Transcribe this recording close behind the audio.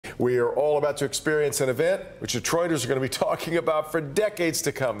We are all about to experience an event which Detroiters are going to be talking about for decades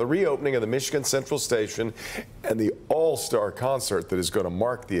to come, the reopening of the Michigan Central Station and the all-star concert that is going to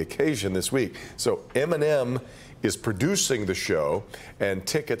mark the occasion this week. So Eminem is producing the show, and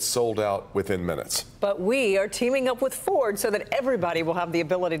tickets sold out within minutes. But we are teaming up with Ford so that everybody will have the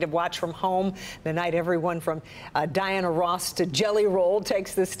ability to watch from home. The night everyone from Diana Ross to Jelly Roll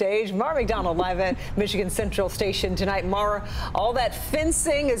takes the stage. Mara McDonald live at Michigan Central Station tonight. Mara, all that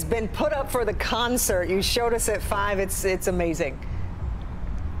fencing has been put up for the concert. You showed us at 5. It's amazing.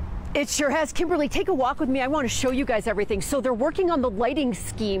 It sure has. Kimberly, take a walk with me. I want to show you guys everything. So they're working on the lighting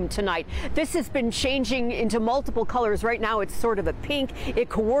scheme tonight. This has been changing into multiple colors. Right now it's sort of a pink. It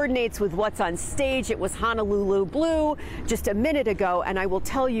coordinates with what's on stage. It was Honolulu blue just a minute ago. And I will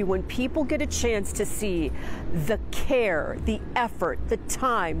tell you, when people get a chance to see the care, the effort, the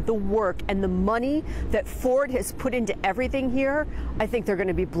time, the work, and the money that Ford has put into everything here, I think they're going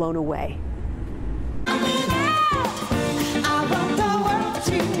to be blown away.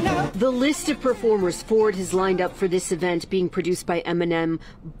 The list of performers Ford has lined up for this event being produced by Eminem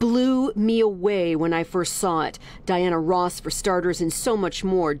blew me away when I first saw it. Diana Ross, for starters, and so much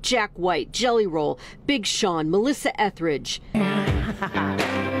more. Jack White, Jelly Roll, Big Sean, Melissa Etheridge.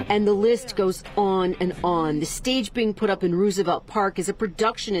 And the list goes on and on. The stage being put up in Roosevelt Park is a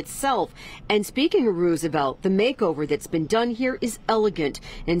production itself. And speaking of Roosevelt, the makeover that's been done here is elegant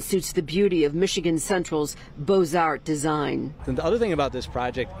and suits the beauty of Michigan Central's Beaux-Arts design. And the other thing about this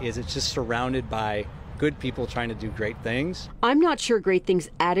project is it's just surrounded by good people trying to do great things. I'm not sure Great Things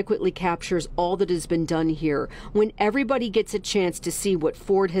adequately captures all that has been done here. When everybody gets a chance to see what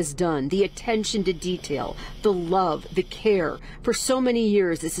Ford has done, the attention to detail, the love, the care. For so many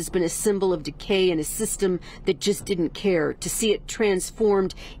years, this has been a symbol of decay and a system that just didn't care. To see it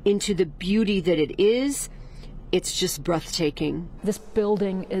transformed into the beauty that it is, it's just breathtaking. This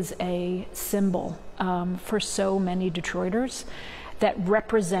building is a symbol for so many Detroiters that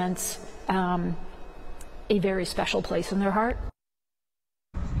represents a very special place in their heart.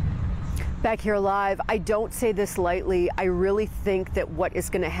 Back here live, I don't say this lightly. I really think that what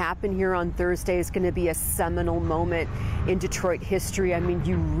is going to happen here on Thursday is going to be a seminal moment in Detroit history. I mean,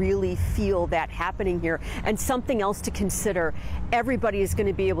 you really feel that happening here. And something else to consider, everybody is going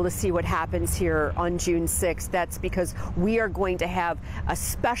to be able to see what happens here on June 6th. That's because we are going to have a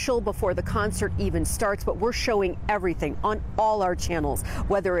special before the concert even starts, but we're showing everything on all our channels,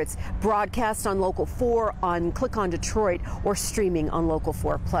 whether it's broadcast on Local 4, on Click on Detroit, or streaming on Local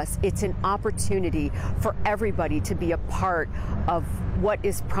 4 Plus. It's an opportunity for everybody to be a part of what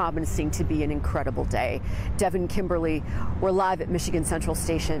is promising to be an incredible day. Devin, Kimberly, we're live at Michigan Central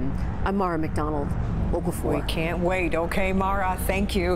Station. I'm Mara McDonald, Local 4. We can't wait. Okay, Mara, thank you.